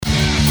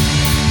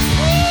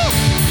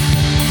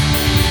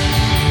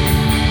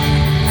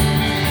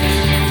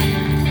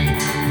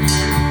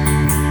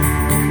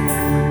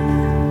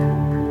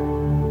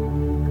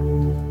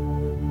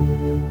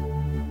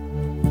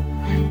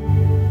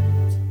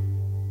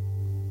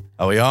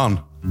Are we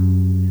on?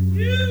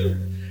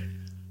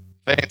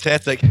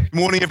 Fantastic. Good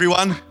morning,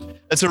 everyone.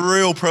 It's a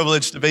real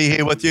privilege to be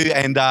here with you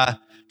and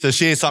to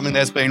share something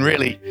that's been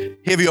really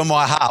heavy on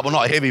my heart. Well,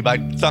 not heavy,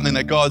 but something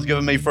that God's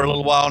given me for a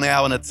little while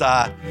now, and it's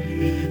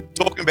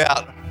talking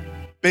about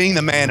being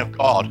the man of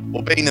God,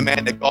 or being the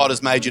man that God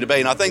has made you to be.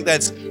 And I think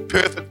that's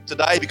perfect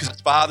today because it's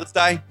Father's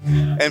Day.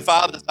 And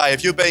Father's Day,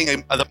 if you're being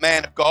the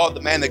man of God,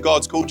 the man that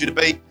God's called you to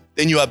be,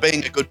 then you are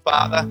being a good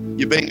father,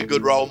 you're being a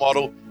good role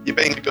model, you're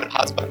being a good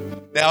husband.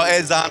 Now,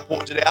 as Arne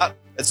pointed out,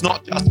 it's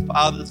not just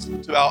fathers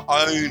to our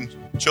own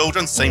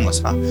children, seamless,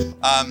 huh?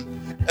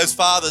 As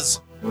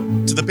fathers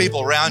to the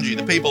people around you,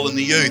 the people in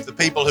the youth, the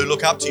people who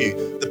look up to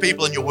you, the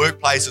people in your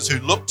workplaces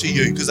who look to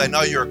you because they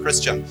know you're a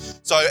Christian.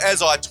 So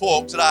as I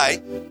talk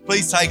today,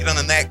 please take it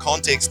in that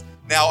context.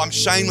 Now, I'm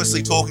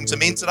shamelessly talking to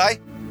men today.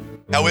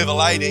 However,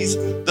 ladies,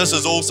 this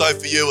is also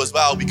for you as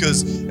well,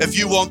 because if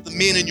you want the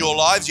men in your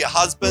lives, your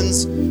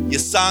husbands,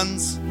 your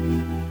sons,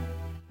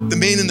 the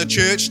men in the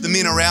church, the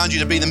men around you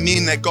to be the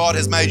men that God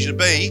has made you to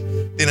be,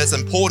 then it's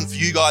important for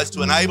you guys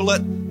to enable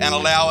it and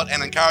allow it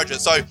and encourage it.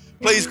 So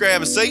please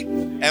grab a seat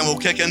and we'll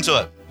kick into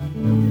it.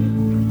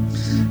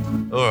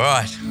 All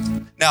right.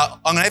 Now,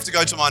 I'm going to have to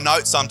go to my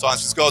notes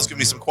sometimes because God's given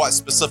me some quite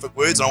specific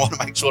words and I want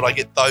to make sure that I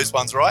get those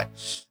ones right.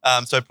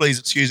 So please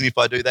excuse me if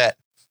I do that.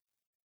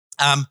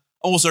 I'm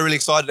also really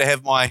excited to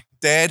have my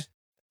dad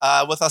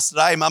with us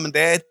today, Mum and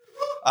Dad.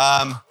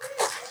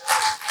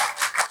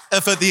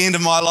 If at the end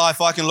of my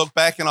life I can look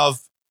back and I've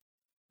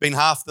been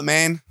half the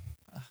man,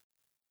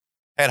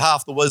 had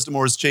half the wisdom,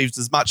 or achieved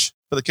as much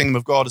for the kingdom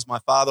of God as my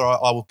father,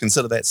 I will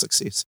consider that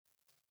success.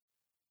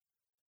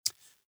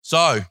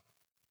 So,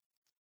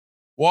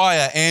 why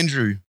are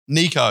Andrew,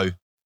 Nico,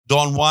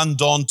 Don 1,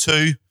 Don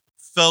 2,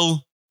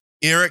 Phil,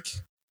 Eric,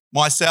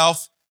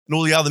 myself, and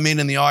all the other men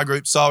in the I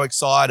group so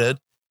excited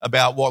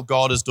about what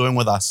God is doing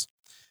with us?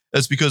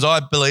 It's because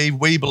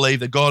we believe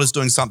that God is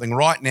doing something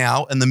right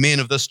now in the men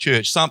of this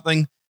church,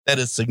 something that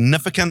is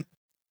significant,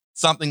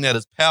 something that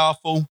is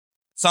powerful,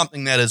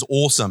 something that is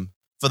awesome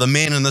for the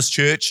men in this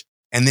church,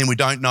 and then we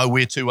don't know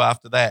where to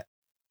after that.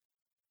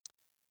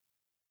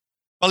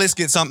 But let's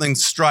get something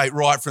straight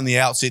right from the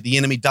outset. The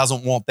enemy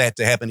doesn't want that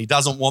to happen. He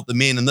doesn't want the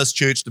men in this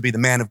church to be the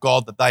man of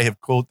God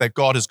that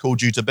God has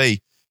called you to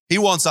be. He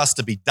wants us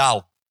to be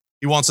dull.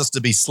 He wants us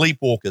to be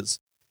sleepwalkers.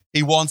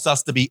 He wants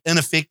us to be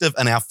ineffective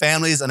in our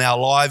families, in our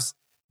lives,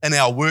 in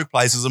our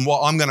workplaces, and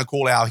what I'm going to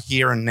call our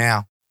here and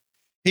now.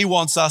 He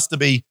wants us to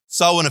be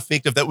so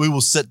ineffective that we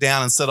will sit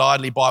down and sit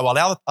idly by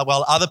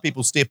while other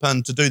people step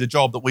in to do the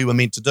job that we were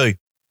meant to do.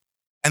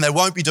 And they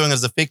won't be doing it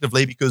as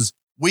effectively because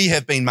we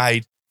have been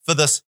made for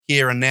this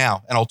here and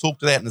now. And I'll talk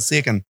to that in a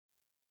second.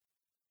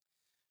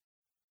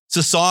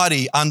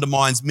 Society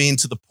undermines men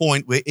to the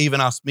point where even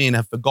us men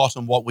have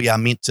forgotten what we are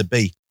meant to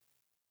be.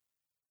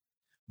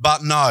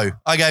 But no,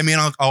 okay, men,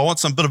 I want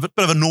some bit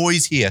of a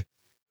noise here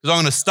because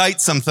I'm going to state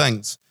some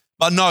things.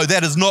 But no,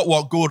 that is not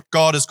what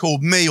God has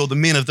called me or the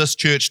men of this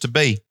church to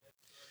be.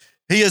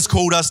 He has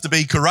called us to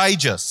be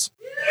courageous,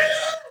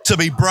 to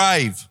be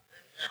brave,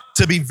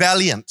 to be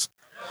valiant,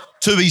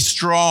 to be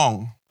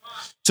strong,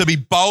 to be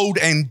bold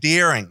and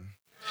daring,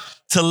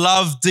 to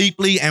love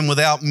deeply and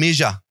without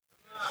measure.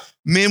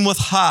 Men with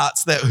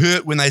hearts that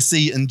hurt when they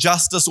see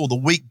injustice or the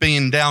weak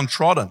being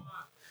downtrodden.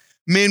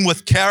 Men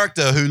with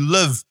character who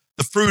live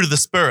the fruit of the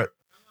Spirit.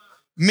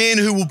 Men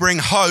who will bring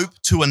hope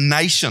to a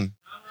nation.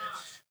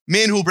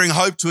 Men who will bring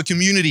hope to a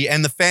community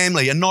and the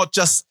family, and not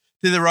just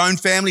to their own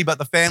family, but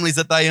the families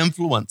that they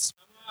influence.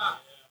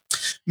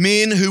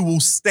 Men who will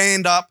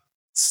stand up,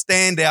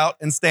 stand out,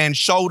 and stand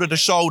shoulder to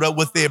shoulder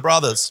with their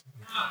brothers.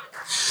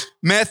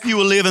 Matthew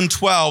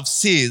 11:12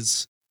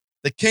 says,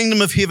 "The kingdom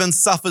of heaven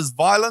suffers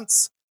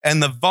violence,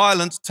 and the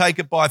violent take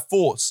it by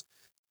force."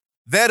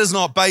 That is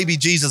not baby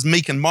Jesus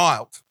meek and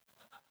mild.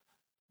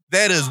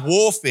 That is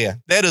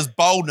warfare, that is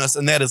boldness,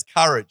 and that is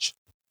courage.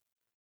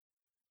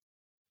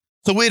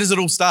 So where does it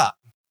all start?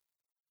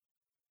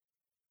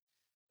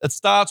 It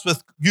starts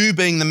with you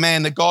being the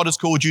man that God has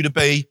called you to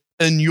be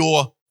in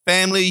your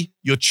family,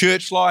 your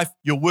church life,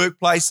 your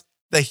workplace,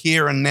 the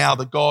here and now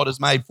that God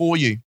has made for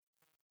you.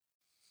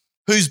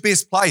 Who's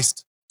best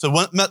placed to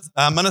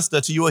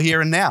minister to your here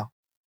and now?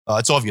 Oh,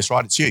 it's obvious,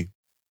 right? It's you.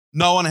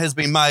 No one has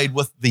been made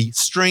with the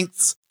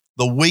strengths,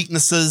 the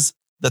weaknesses,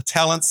 the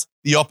talents,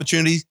 the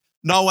opportunities.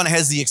 No one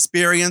has the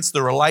experience,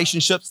 the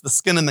relationships, the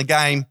skin in the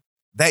game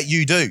that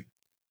you do.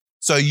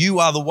 So you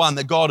are the one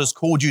that God has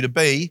called you to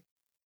be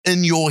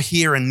in your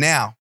here and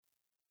now.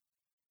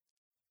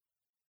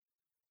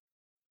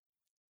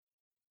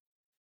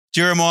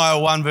 Jeremiah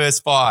 1 verse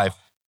 5.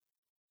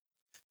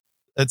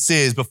 It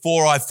says,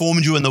 "Before I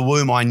formed you in the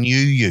womb, I knew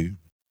you.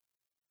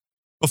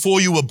 Before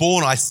you were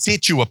born, I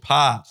set you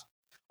apart.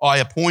 I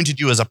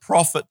appointed you as a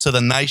prophet to the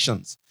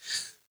nations."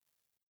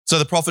 So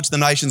the prophet to the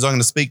nations I'm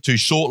going to speak to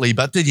shortly,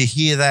 but did you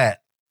hear that?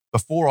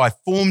 Before I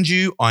formed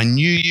you, I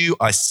knew you,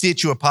 I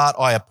set you apart,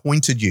 I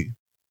appointed you.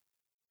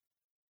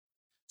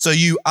 So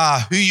you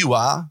are who you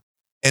are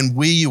and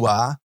where you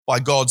are by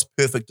God's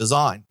perfect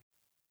design.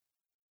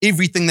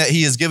 Everything that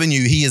He has given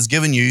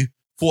you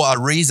for a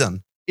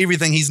reason.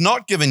 Everything he's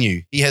not given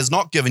you, he has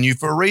not given you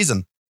for a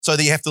reason, so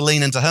that you have to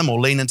lean into him or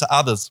lean into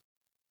others.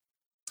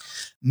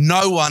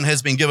 No one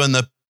has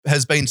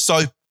been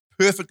so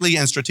perfectly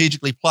and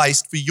strategically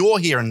placed for your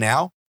here and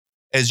now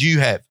as you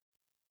have.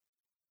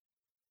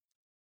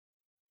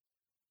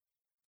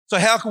 So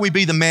how can we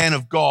be the man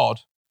of God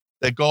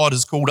that God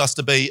has called us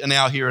to be in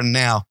our here and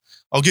now?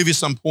 I'll give you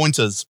some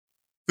pointers.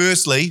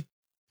 Firstly,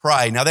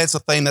 pray. Now that's a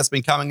theme that's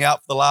been coming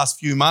out for the last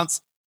few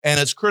months, and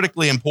it's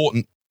critically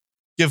important.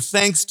 Give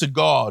thanks to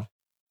God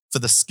for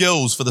the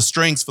skills, for the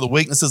strengths, for the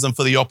weaknesses, and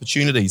for the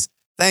opportunities.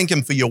 Thank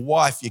him for your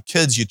wife, your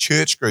kids, your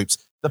church groups,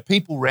 the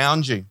people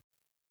around you.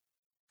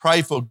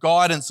 Pray for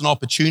guidance and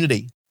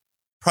opportunity.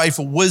 Pray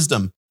for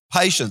wisdom,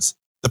 patience,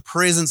 the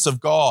presence of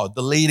God,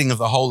 the leading of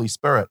the Holy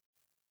Spirit.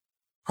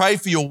 Pray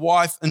for your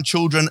wife and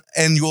children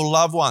and your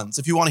loved ones.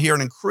 If you want to hear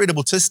an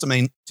incredible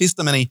testimony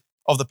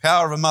of the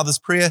power of a mother's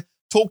prayer,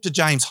 talk to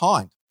James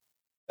Hind.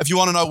 If you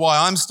want to know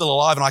why I'm still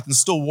alive and I can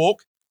still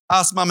walk,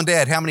 ask mum and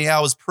dad how many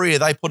hours prayer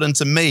they put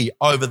into me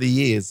over the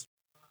years.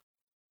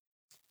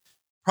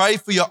 Pray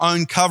for your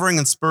own covering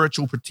and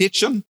spiritual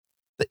protection.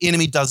 The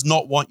enemy does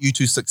not want you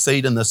to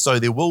succeed in this, so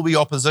there will be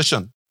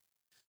opposition.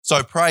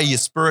 So pray your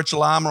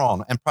spiritual armor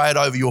on and pray it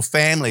over your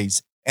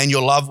families and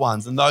your loved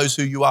ones and those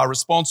who you are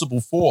responsible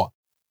for.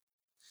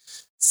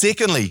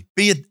 Secondly,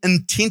 be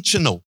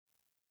intentional.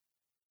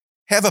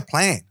 Have a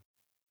plan.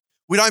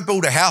 We don't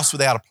build a house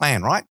without a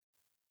plan, right?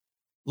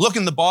 Look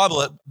in the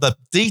Bible at the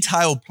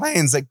detailed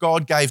plans that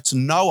God gave to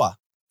Noah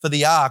for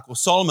the ark or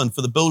Solomon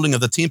for the building of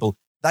the temple.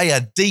 They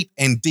are deep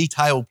and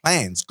detailed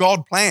plans,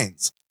 God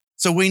plans.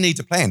 So we need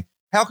to plan.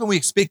 How can we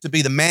expect to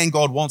be the man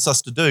God wants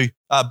us to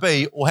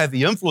be or have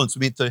the influence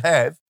we're meant to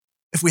have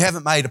if we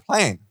haven't made a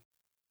plan?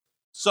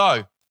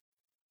 So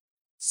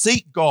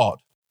seek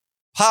God,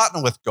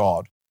 partner with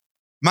God,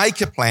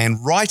 make a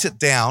plan, write it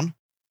down,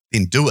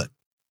 then do it.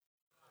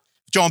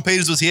 If John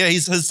Peters was here,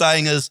 his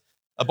saying is,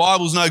 a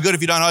Bible's no good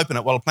if you don't open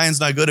it. Well, a plan's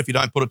no good if you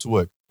don't put it to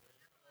work.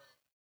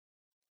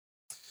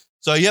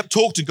 So,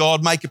 talk to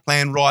God, make a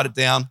plan, write it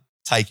down,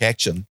 take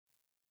action.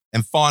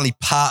 And finally,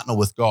 partner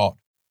with God.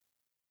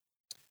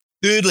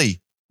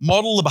 Thirdly,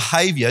 model the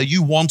behavior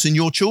you want in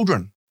your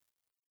children.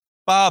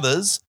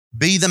 Fathers,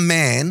 be the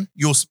man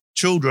your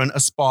children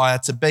aspire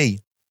to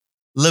be.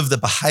 Live the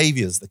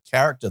behaviors, the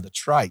character, the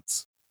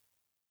traits.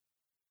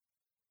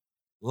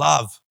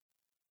 Love,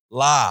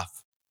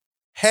 laugh,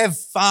 have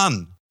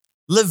fun,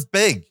 live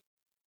big,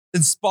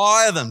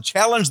 inspire them,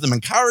 challenge them,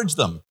 encourage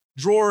them,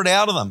 draw it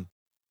out of them.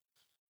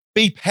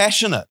 Be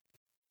passionate.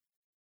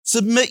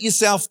 Submit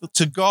yourself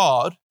to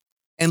God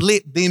and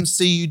let them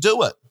see you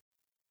do it.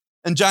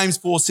 In James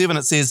 4:7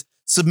 it says,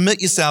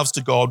 submit yourselves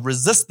to God,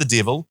 resist the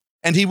devil,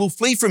 and he will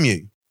flee from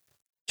you.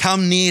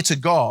 Come near to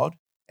God,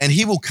 and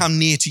he will come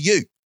near to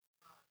you.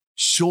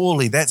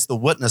 Surely that's the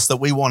witness that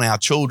we want our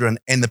children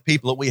and the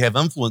people that we have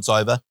influence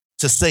over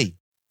to see.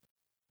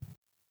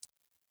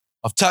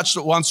 I've touched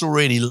it once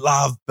already.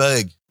 Love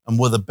big and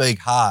with a big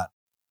heart.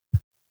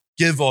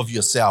 Give of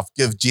yourself.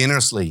 Give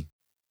generously.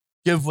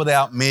 Give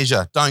without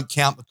measure. Don't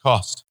count the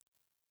cost.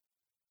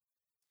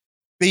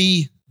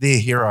 Be their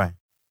hero.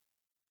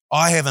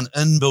 I have an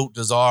inbuilt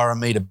desire in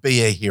me to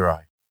be a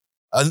hero.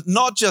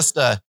 Not just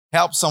a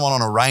help someone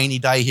on a rainy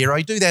day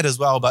hero. Do that as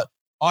well, but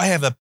I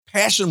have a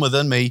passion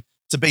within me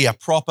to be a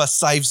proper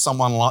save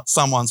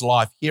someone's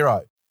life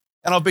hero.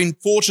 And I've been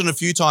fortunate a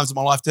few times in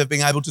my life to have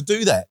been able to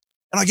do that.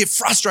 And I get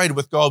frustrated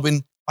with God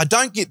when I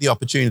don't get the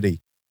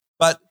opportunity.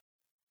 But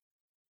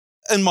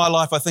in my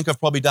life, I think I've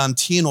probably done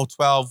 10 or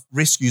 12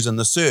 rescues in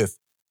the surf.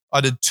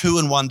 I did 2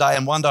 in one day,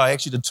 and one day I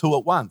actually did 2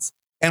 at once.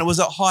 And it was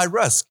at high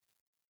risk.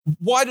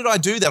 Why did I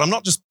do that? I'm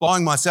not just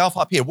blowing myself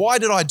up here. Why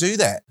did I do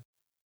that?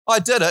 I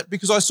did it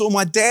because I saw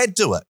my dad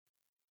do it.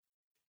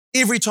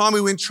 Every time we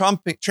went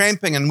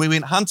tramping and we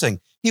went hunting,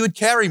 he would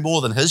carry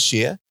more than his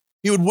share.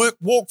 He would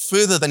walk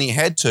further than he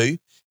had to.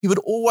 He would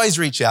always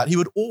reach out. He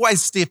would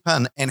always step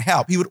in and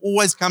help. He would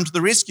always come to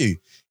the rescue.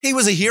 He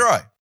was a hero.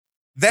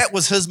 That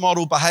was his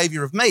model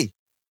behavior to me.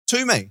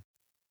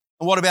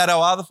 And what about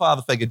our other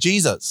father figure,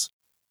 Jesus?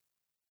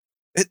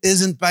 It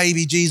isn't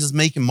baby Jesus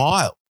meek and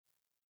mild.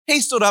 He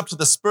stood up to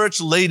the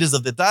spiritual leaders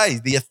of the day,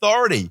 the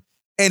authority,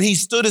 and he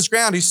stood his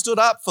ground. He stood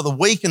up for the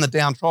weak and the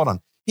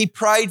downtrodden. He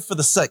prayed for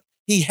the sick.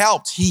 He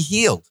helped. He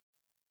healed.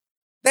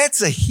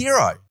 That's a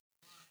hero.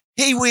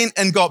 He went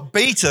and got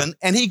beaten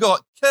and he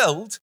got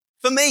killed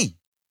for me.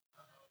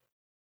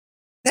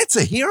 That's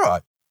a hero.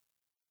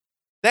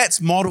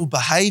 That's model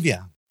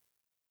behavior.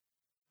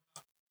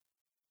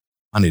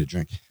 I need a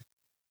drink.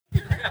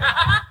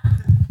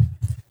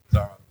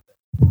 Sorry.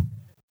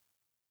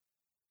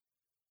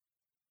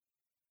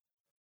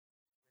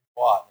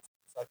 Quiet.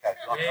 It's okay.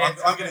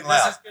 I'm getting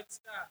loud. This is good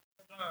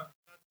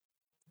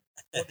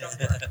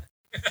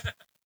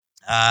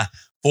stuff.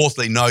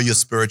 Fourthly, know your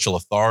spiritual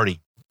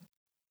authority.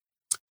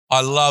 I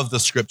love the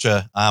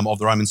scripture of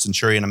the Roman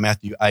centurion in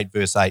Matthew 8,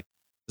 verse 8.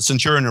 The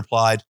centurion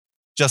replied,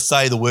 just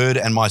say the word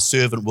and my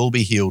servant will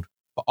be healed.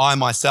 For I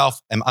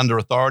myself am under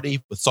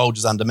authority with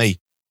soldiers under me.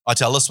 I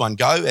tell this one,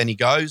 go, and he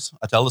goes.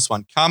 I tell this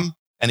one, come,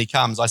 and he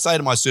comes. I say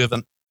to my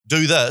servant,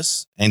 do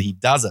this, and he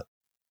does it.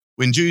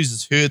 When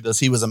Jesus heard this,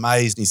 he was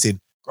amazed and he said,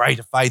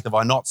 greater faith have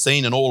I not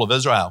seen in all of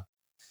Israel.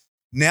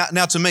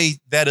 Now to me,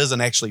 that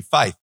isn't actually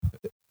faith.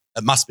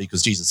 It must be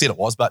because Jesus said it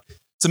was, but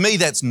to me,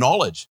 that's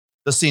knowledge.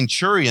 The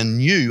centurion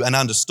knew and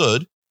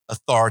understood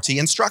authority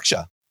and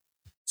structure.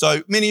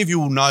 So many of you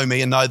will know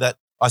me and know that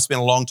I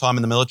spent a long time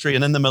in the military,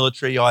 and in the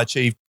military, I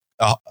achieved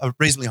a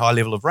reasonably high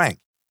level of rank.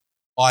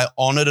 I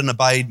honored and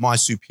obeyed my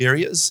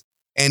superiors,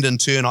 and in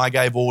turn, I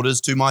gave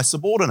orders to my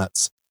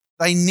subordinates.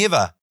 They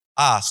never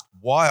asked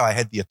why I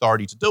had the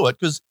authority to do it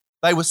because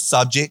they were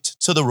subject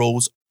to the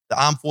rules,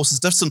 the Armed Forces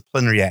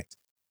Disciplinary Act,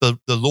 the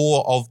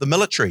law of the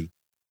military.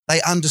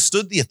 They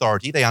understood the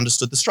authority, they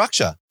understood the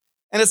structure.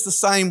 And it's the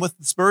same with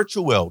the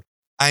spiritual world.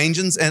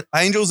 Angels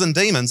and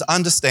demons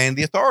understand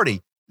the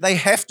authority. They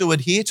have to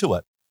adhere to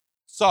it.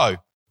 So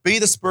be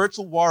the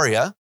spiritual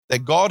warrior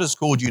that God has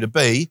called you to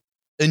be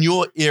in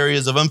your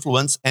areas of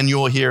influence and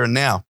your here and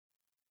now.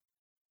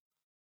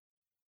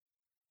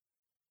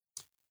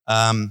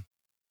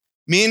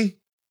 Men,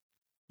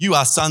 you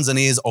are sons and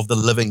heirs of the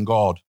living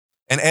God.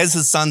 And as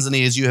his sons and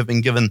heirs, you have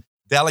been given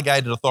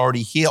delegated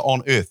authority here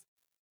on earth.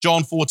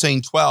 John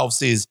 14:12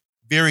 says,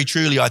 very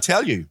truly I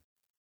tell you,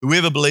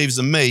 whoever believes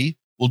in me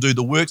will do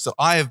the works that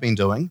I have been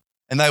doing,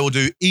 and they will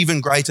do even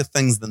greater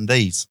things than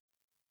these.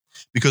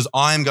 Because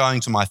I am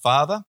going to my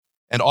Father,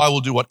 and I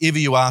will do whatever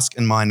you ask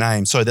in my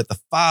name, so that the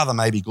Father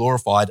may be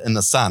glorified in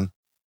the Son.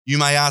 You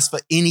may ask for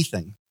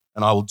anything,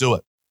 and I will do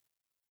it.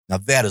 Now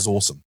that is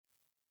awesome.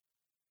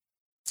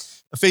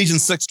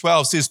 Ephesians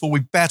 6:12 says, for we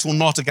battle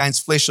not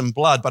against flesh and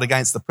blood, but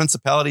against the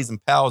principalities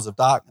and powers of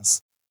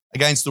darkness,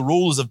 against the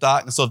rulers of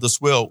darkness of this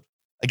world,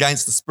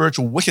 against the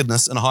spiritual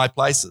wickedness in high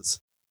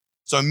places.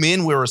 So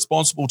men, we're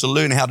responsible to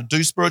learn how to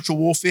do spiritual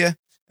warfare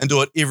and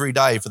do it every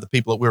day for the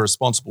people that we're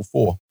responsible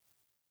for.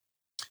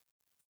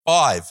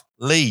 5,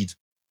 lead.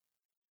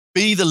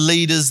 Be the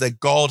leaders that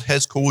God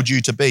has called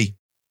you to be.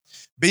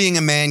 Being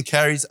a man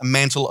carries a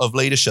mantle of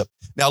leadership.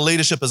 Now,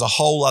 leadership is a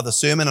whole other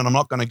sermon, and I'm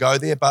not going to go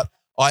there, but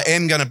I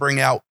am going to bring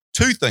out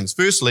 2 things.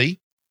 Firstly,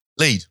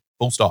 lead,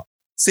 full stop.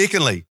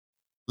 Secondly,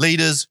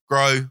 leaders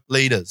grow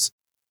leaders.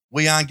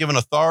 We aren't given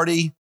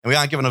authority and we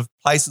aren't given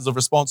places of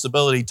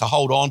responsibility to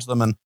hold on to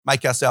them and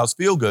make ourselves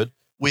feel good.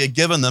 We are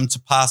given them to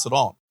pass it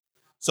on.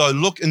 So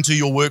look into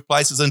your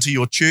workplaces, into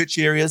your church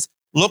areas.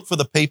 Look for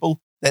the people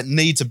that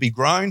need to be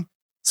grown.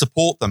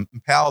 Support them,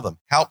 empower them,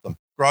 help them,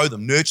 grow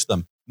them, nurture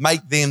them.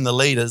 Make them the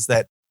leaders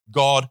that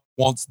God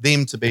wants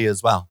them to be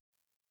as well.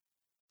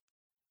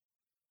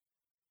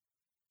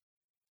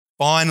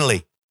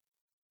 Finally,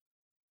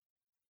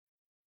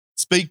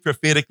 speak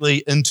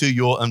prophetically into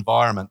your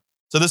environment.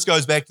 So this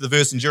goes back to the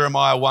verse in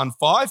Jeremiah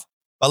 1:5.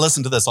 But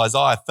listen to this,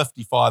 Isaiah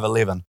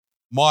 55:11.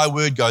 My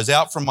word goes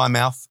out from my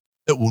mouth.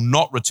 It will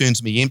not return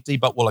to me empty,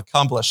 but will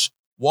accomplish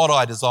what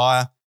I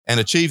desire and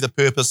achieve the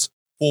purpose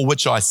for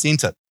which I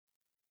sent it.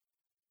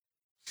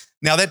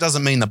 Now, that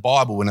doesn't mean the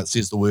Bible when it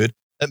says the word.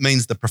 It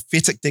means the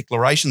prophetic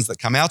declarations that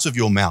come out of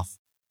your mouth,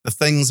 the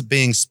things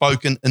being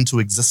spoken into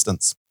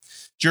existence.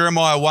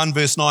 Jeremiah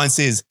 1:9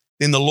 says,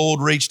 then the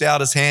Lord reached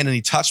out his hand and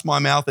he touched my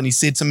mouth and he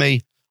said to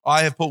me,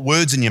 I have put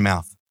words in your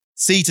mouth.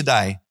 See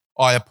today,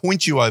 I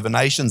appoint you over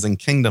nations and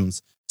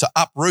kingdoms to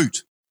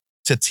uproot,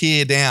 to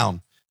tear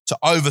down, to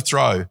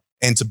overthrow,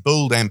 and to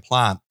build and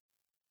plant.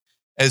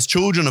 As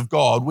children of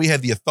God, we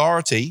have the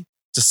authority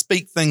to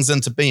speak things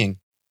into being.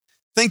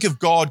 Think of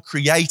God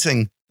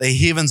creating the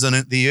heavens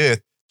and the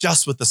earth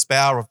just with the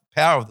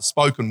power of the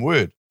spoken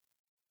word.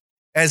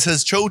 As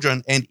his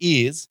children and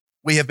heirs,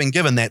 we have been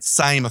given that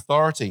same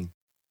authority.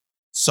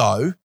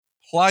 So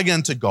plug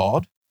into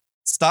God,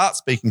 start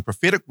speaking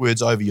prophetic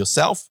words over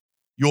yourself,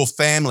 your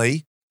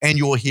family, and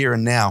your here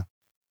and now.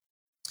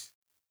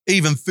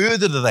 Even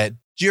further to that,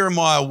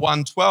 Jeremiah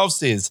 1:12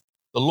 says,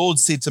 the Lord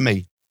said to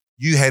me,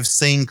 you have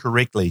seen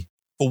correctly,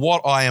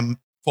 for I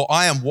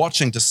am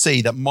watching to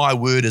see that my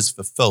word is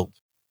fulfilled.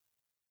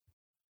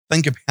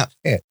 Think about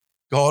that.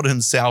 God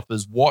himself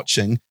is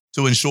watching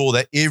to ensure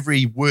that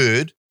every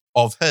word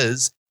of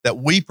his that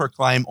we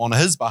proclaim on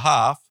his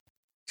behalf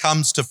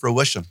comes to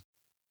fruition.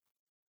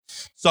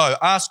 So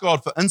ask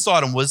God for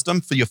insight and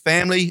wisdom for your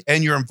family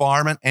and your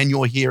environment and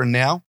your here and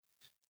now.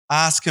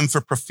 Ask him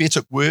for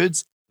prophetic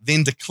words,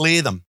 then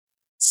declare them,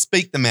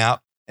 speak them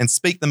out, and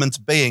speak them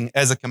into being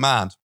as a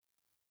command.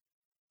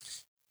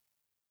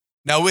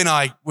 Now, when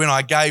I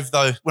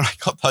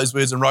got those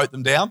words and wrote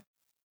them down,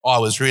 I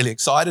was really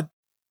excited.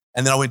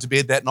 And then I went to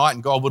bed that night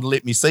and God wouldn't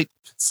let me sleep.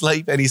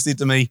 And he said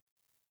to me,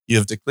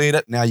 you've declared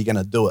it, now you're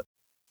going to do it.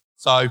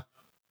 So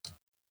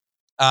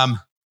I'm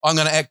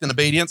going to act in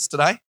obedience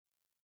today,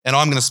 and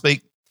I'm going to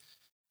speak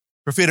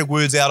prophetic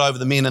words out over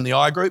the men in the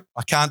I group.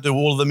 I can't do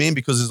all of the men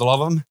because there's a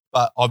lot of them,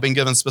 but I've been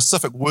given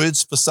specific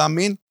words for some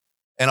men,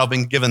 and I've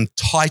been given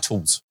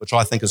titles, which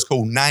I think is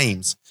cool,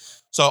 names.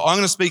 So I'm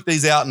going to speak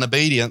these out in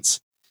obedience,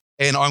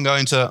 and I've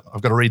got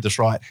to read this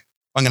right.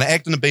 I'm going to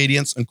act in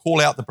obedience and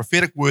call out the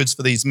prophetic words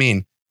for these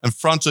men in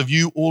front of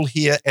you all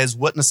here as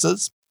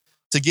witnesses.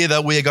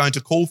 Together, we are going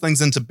to call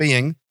things into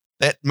being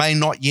that may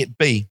not yet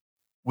be.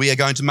 we are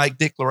going to make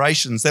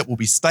declarations that will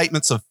be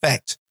statements of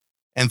fact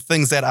and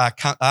things that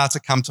are to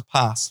come to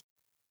pass.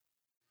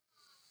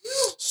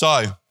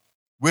 So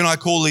when I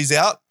call these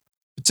out,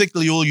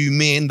 particularly all you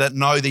men that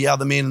know the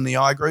other men in the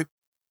I group,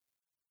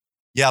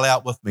 yell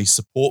out with me,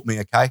 support me,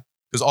 okay?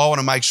 Because I want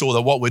to make sure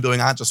that what we're doing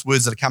aren't just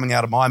words that are coming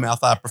out of my mouth,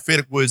 they are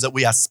prophetic words that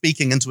we are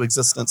speaking into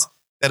existence,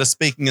 that are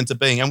speaking into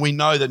being. And we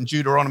know that in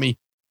Deuteronomy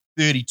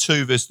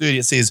 32, verse 30,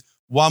 it says,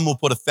 1 will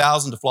put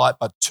 1,000 to flight,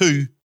 but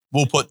 2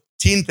 will put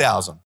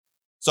 10,000.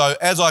 So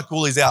as I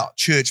call these out,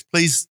 church,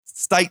 please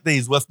state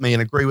these with me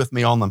and agree with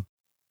me on them.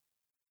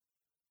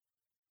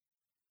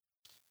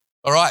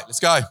 All right,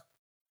 let's go.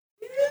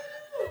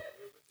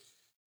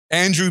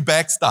 Andrew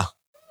Baxter,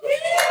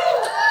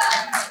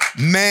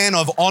 man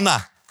of honor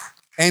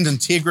and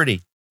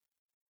integrity.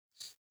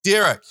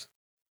 Derek,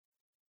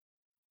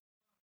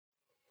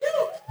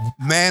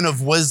 man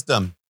of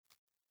wisdom,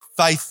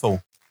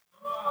 faithful.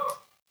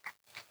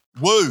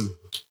 Woo,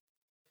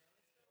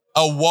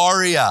 a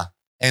warrior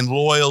and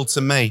loyal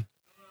to me.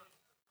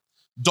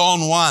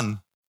 Don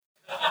One,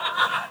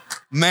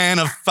 man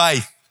of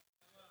faith,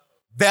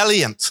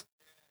 valiant,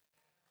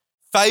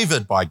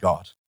 favored by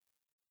God.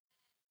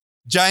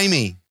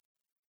 Jamie,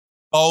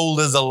 bold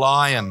as a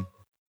lion.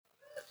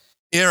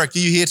 Eric, are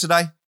you here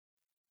today?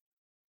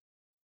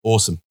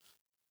 Awesome.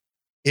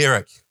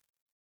 Eric,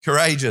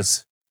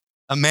 courageous,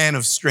 a man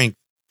of strength.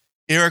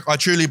 Eric, I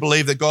truly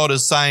believe that God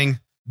is saying,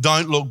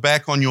 don't look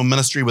back on your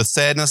ministry with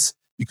sadness,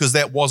 because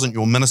that wasn't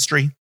your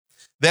ministry.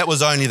 That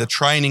was only the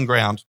training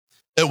ground.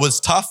 It was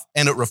tough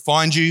and it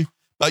refined you,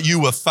 but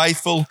you were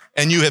faithful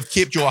and you have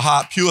kept your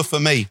heart pure for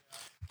me.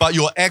 But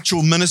your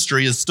actual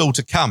ministry is still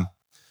to come.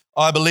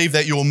 I believe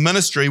that your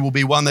ministry will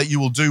be one that you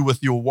will do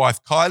with your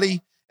wife,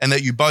 Kylie, and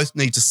that you both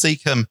need to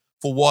seek him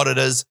for what it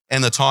is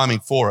and the timing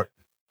for it.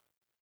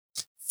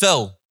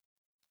 Phil,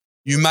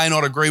 you may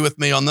not agree with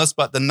me on this,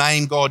 but the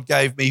name God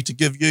gave me to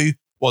give you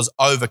was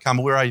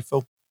Overcomer. Where are you,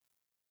 Phil?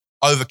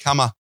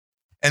 Overcomer.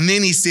 And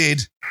then he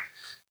said,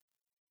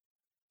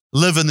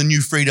 live in the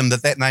new freedom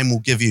that name will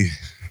give you.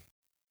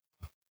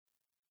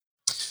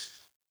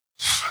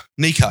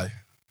 Nico.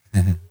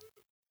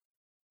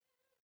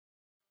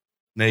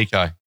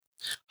 Nico.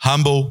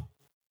 Humble,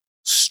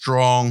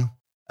 strong,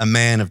 a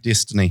man of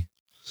destiny.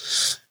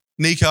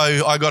 Nico,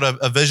 I got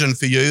a vision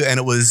for you, and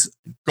it was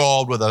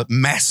God with a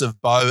massive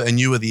bow, and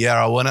you were the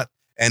arrow in it,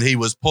 and he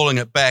was pulling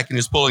it back, and he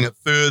was pulling it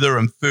further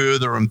and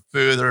further and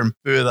further and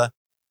further,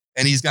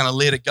 and he's going to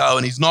let it go,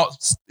 and he's not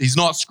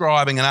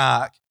scribing an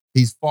arc,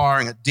 he's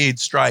firing it dead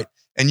straight,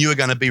 and you are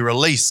going to be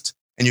released,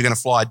 and you're going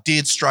to fly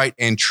dead straight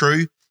and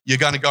true. You're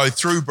going to go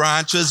through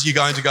branches, you're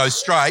going to go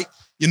straight,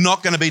 you're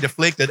not going to be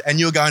deflected, and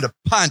you're going to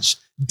punch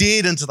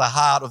dead into the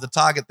heart of the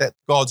target that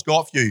God's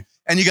got for you,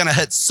 and you're going to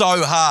hit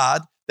so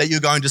hard that you're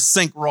going to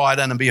sink right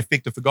in and be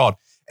effective for God.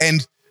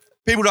 And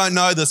people don't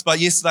know this, but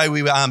yesterday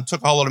we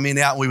took a whole lot of men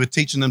out and we were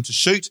teaching them to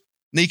shoot.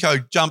 Nico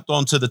jumped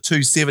onto the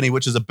 270,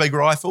 which is a big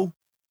rifle.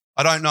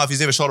 I don't know if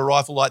he's ever shot a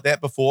rifle like that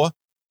before.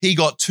 He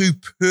got 2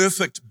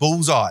 perfect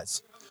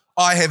bullseyes.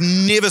 I have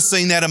never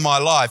seen that in my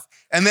life.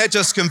 And that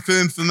just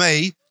confirmed for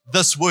me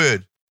this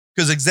word,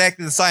 because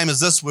exactly the same as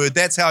this word,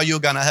 that's how you're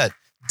going to hit,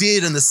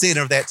 dead in the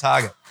center of that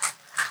target.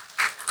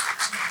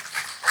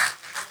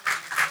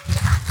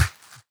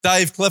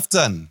 Dave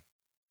Clifton,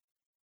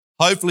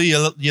 hopefully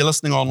you're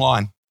listening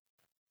online.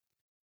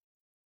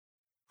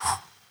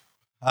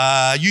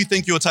 You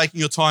think you're taking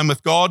your time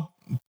with God,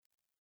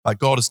 but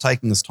God is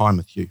taking this time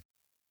with you.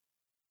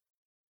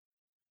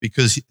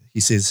 Because he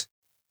says,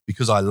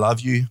 because I love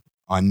you,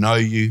 I know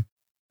you,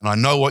 and I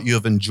know what you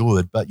have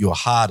endured, but your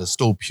heart is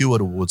still pure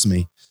towards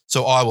me.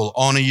 So I will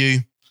honor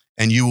you,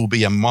 and you will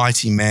be a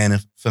mighty man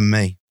for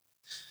me.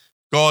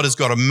 God has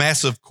got a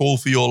massive call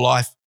for your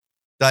life,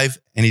 Dave,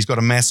 and he's got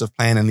a massive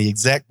plan. And the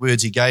exact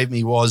words he gave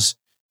me was,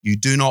 you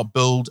do not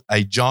build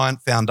a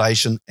giant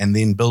foundation and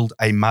then build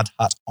a mud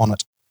hut on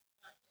it.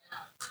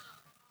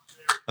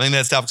 I think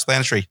that's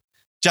self-explanatory.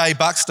 Jay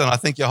Buxton, I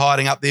think you're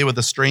hiding up there with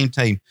the stream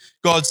team.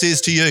 God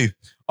says to you,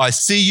 I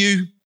see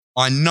you,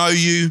 I know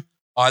you,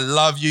 I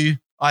love you,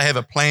 I have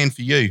a plan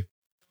for you.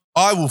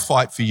 I will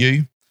fight for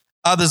you.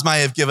 Others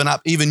may have given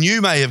up, even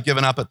you may have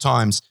given up at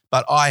times,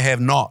 but I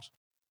have not.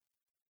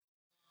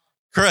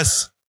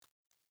 Chris,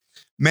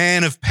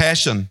 man of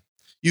passion,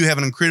 you have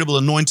an incredible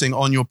anointing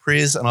on your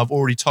prayers, and I've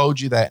already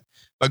told you that.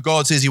 But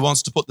God says he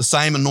wants to put the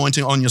same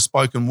anointing on your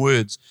spoken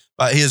words,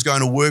 but he is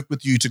going to work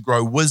with you to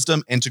grow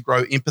wisdom and to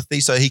grow empathy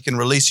so he can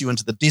release you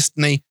into the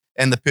destiny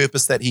and the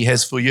purpose that he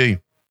has for you.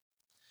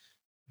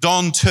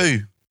 Don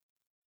 2.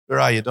 Where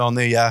are you, Don?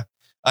 There you are.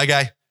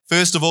 Okay.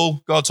 First of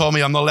all, God told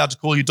me I'm not allowed to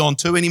call you Don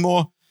 2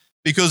 anymore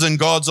because in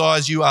God's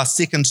eyes, you are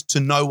second to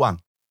no one.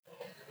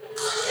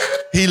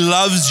 He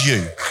loves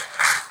you.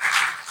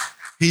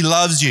 He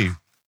loves you.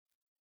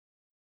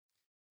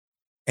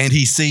 And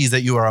he sees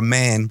that you are a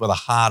man with a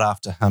heart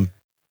after him.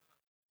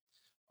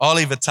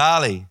 Oli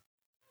Vitali,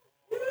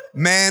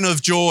 man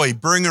of joy,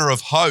 bringer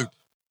of hope.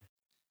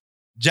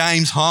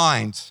 James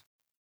Hind,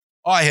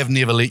 I have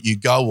never let you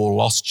go or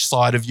lost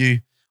sight of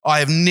you. I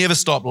have never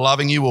stopped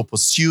loving you or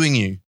pursuing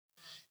you.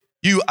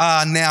 You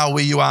are now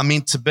where you are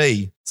meant to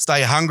be.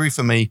 Stay hungry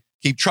for me,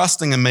 keep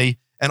trusting in me,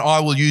 and I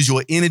will use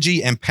your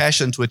energy and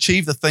passion to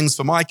achieve the things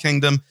for my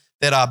kingdom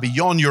that are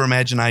beyond your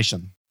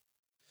imagination.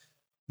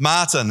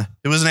 Martin,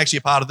 who isn't actually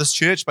a part of this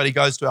church, but he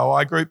goes to our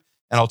I group,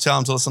 and I'll tell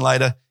him to listen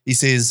later. He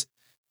says,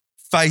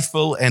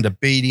 faithful and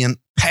obedient,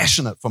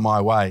 passionate for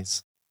my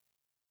ways.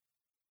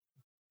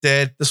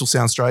 Dad, this will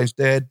sound strange.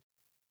 Dad,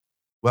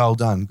 well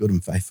done, good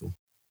and faithful.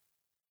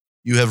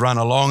 You have run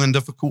a long and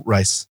difficult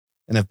race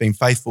and have been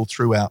faithful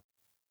throughout.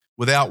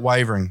 Without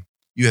wavering,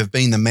 you have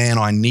been the man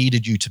I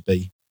needed you to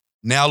be.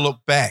 Now look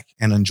back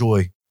and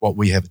enjoy what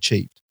we have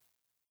achieved.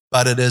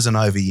 But it isn't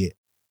over yet.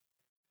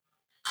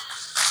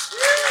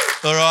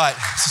 All right,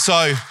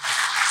 so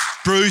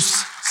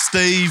Bruce,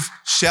 Steve,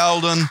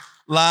 Sheldon,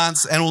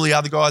 Lance, and all the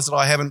other guys that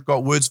I haven't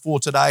got words for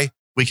today,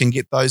 we can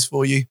get those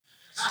for you.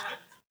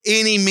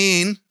 Any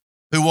men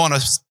who want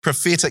a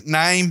prophetic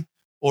name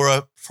or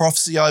a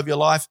prophecy over your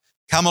life,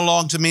 come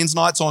along to men's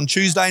nights on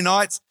Tuesday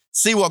nights,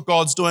 see what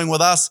God's doing with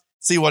us,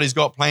 see what he's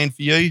got planned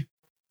for you.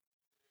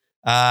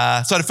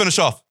 So to finish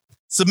off,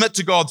 submit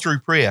to God through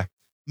prayer,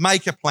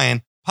 make a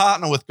plan,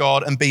 partner with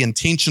God, and be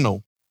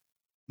intentional.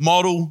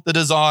 Model the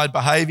desired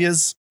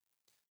behaviors,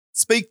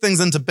 speak things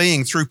into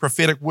being through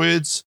prophetic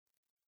words,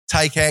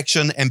 take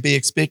action and be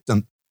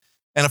expectant.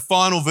 And a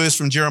final verse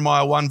from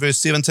Jeremiah 1 verse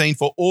 17,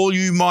 for all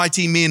you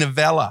mighty men of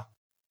valor,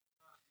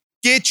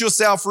 get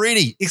yourself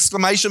ready,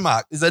 exclamation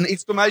mark. There's an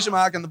exclamation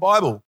mark in the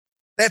Bible.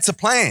 That's a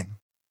plan.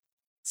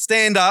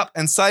 Stand up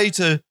and say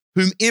to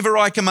whomever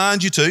I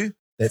command you to,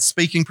 that's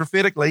speaking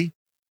prophetically,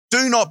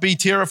 do not be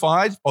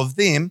terrified of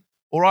them,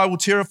 or I will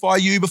terrify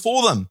you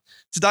before them.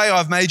 Today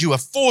I've made you a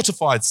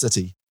fortified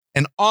city,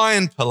 an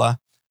iron pillar,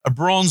 a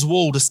bronze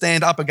wall to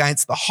stand up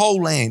against the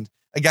whole land,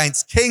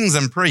 against kings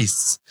and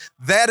priests.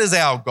 That is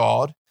our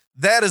God.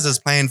 That is his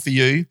plan for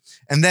you,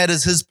 and that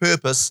is his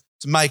purpose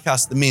to make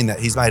us the men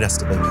that he's made us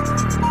to be.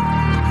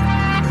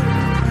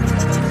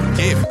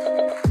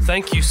 Kev.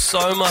 Thank you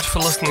so much for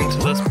listening to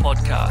this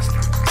podcast.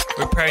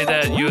 We pray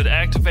that you would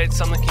activate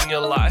something in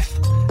your life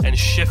and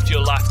shift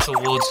your life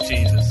towards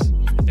Jesus.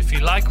 If you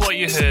like what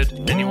you heard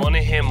and you want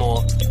to hear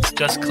more,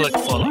 just click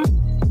follow.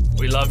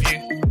 We love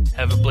you.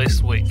 Have a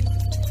blessed week.